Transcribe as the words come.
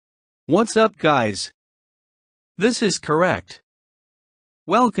What's up, guys? This is correct.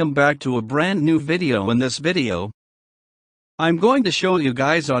 Welcome back to a brand new video. In this video, I'm going to show you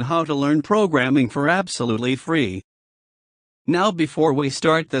guys on how to learn programming for absolutely free. Now before we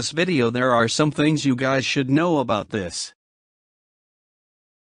start this video, there are some things you guys should know about this.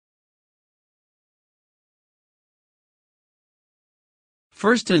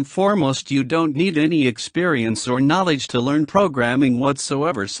 First and foremost, you don't need any experience or knowledge to learn programming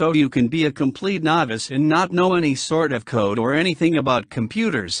whatsoever, so you can be a complete novice and not know any sort of code or anything about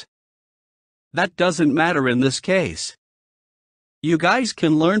computers. That doesn't matter in this case. You guys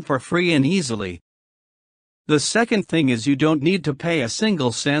can learn for free and easily. The second thing is you don't need to pay a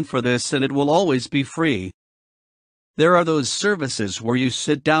single cent for this, and it will always be free. There are those services where you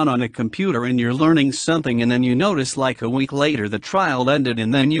sit down on a computer and you're learning something, and then you notice like a week later the trial ended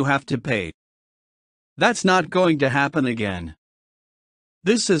and then you have to pay. That's not going to happen again.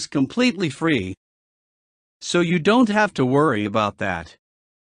 This is completely free, so you don't have to worry about that.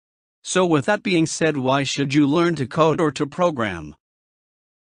 So with that being said, why should you learn to code or to program?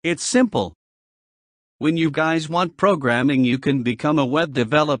 It's simple. When you guys want programming, you can become a web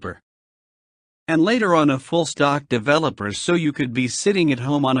developer, and later on a full-stack developer, so you could be sitting at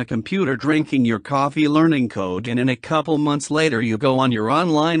home on a computer drinking your coffee learning code, and in a couple months later you go on your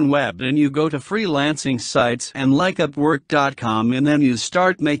online web and you go to freelancing sites and like Upwork.com, and then you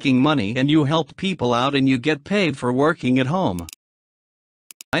start making money and you help people out and you get paid for working at home.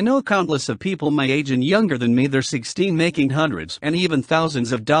 I know countless of people my age and younger than me, they're 16 making hundreds and even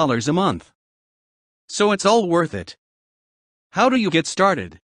thousands of dollars a month. So it's all worth it. How do you get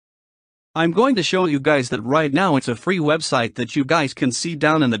started? I'm going to show you guys that right now. It's a free website that you guys can see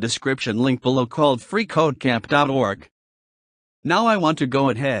down in the description link below called freecodecamp.org. Now I want to go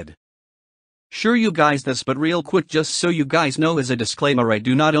ahead show you guys this, but real quick, just so you guys know, as a disclaimer, I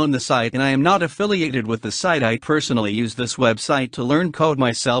do not own the site and I am not affiliated with the site. I personally use this website to learn code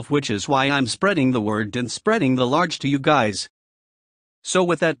myself, which is why I'm spreading the word and spreading the large to you guys. So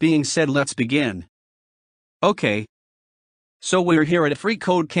with that being said, let's begin. Okay. So we're here at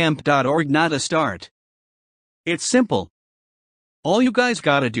freecodecamp.org. Now to start, it's simple. All you guys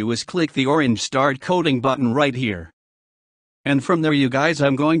gotta do is click the orange Start Coding button right here. And from there, you guys,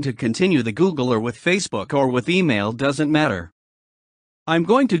 I'm going to continue the Google or with Facebook or with email, doesn't matter. I'm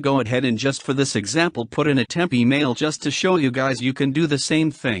going to go ahead and just for this example put in a temp email just to show you guys you can do the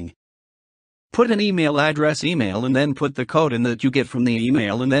same thing. Put an email address, and then put the code in that you get from the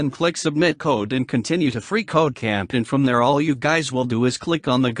email, and then click Submit Code and continue to FreeCodeCamp, and from there all you guys will do is click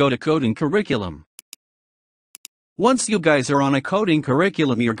on the Go to Coding Curriculum. Once you guys are on a coding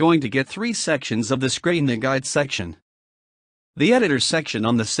curriculum, you're going to get three sections of the screen: the Guide section, the Editor section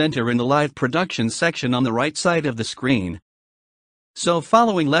on the center, and the Live Production section on the right side of the screen. So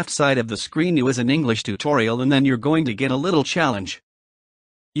following left side of the screen is an English tutorial, and then you're going to get a little challenge.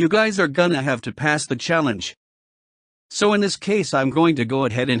 You guys are gonna have to pass the challenge. So in this case, I'm going to go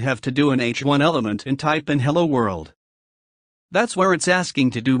ahead and have to do an H1 element and type in Hello World. That's where it's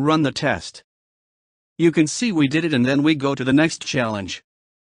asking to do run the test. You can see we did it, and then we go to the next challenge.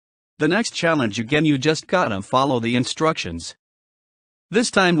 The next challenge, again, you just gotta follow the instructions. This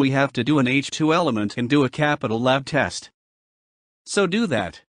time we have to do an H2 element and do a capital lab test. So do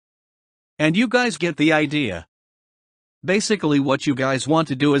that. And you guys get the idea. Basically what you guys want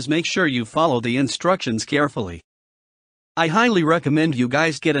to do is make sure you follow the instructions carefully. I highly recommend you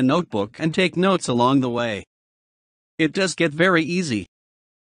guys get a notebook and take notes along the way. It does get very easy.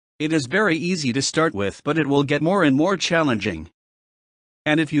 It is very easy to start with, but it will get more and more challenging.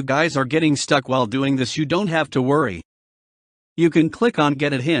 And if you guys are getting stuck while doing this, you don't have to worry. You can click on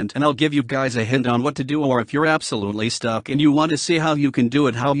Get a Hint and I'll give you guys a hint on what to do, or if you're absolutely stuck and you want to see how you can do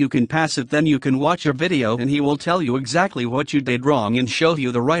it, how you can pass it, then you can watch a video and he will tell you exactly what you did wrong and show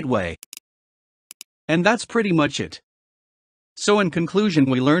you the right way. And that's pretty much it. So in conclusion,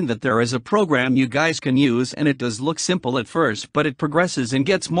 we learned that there is a program you guys can use, and it does look simple at first, but it progresses and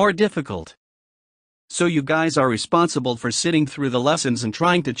gets more difficult. So you guys are responsible for sitting through the lessons and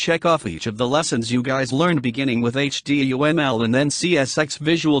trying to check off each of the lessons you guys learned, beginning with HTML and then CSS,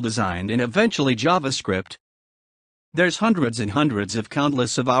 Visual Design, and eventually JavaScript. There's hundreds and hundreds of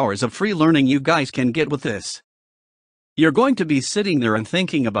countless of hours of free learning you guys can get with this. You're going to be sitting there and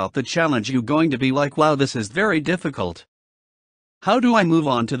thinking about the challenge. You're going to be like, wow, this is very difficult. How do I move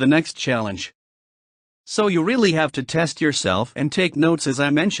on to the next challenge? So you really have to test yourself and take notes, as I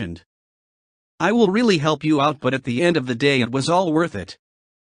mentioned. I will really help you out, but at the end of the day, it was all worth it.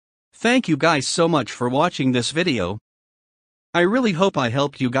 Thank you guys so much for watching this video. I really hope I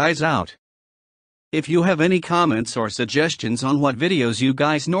helped you guys out. If you have any comments or suggestions on what videos you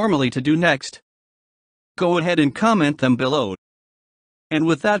guys normally to do next, go ahead and comment them below. And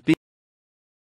with that being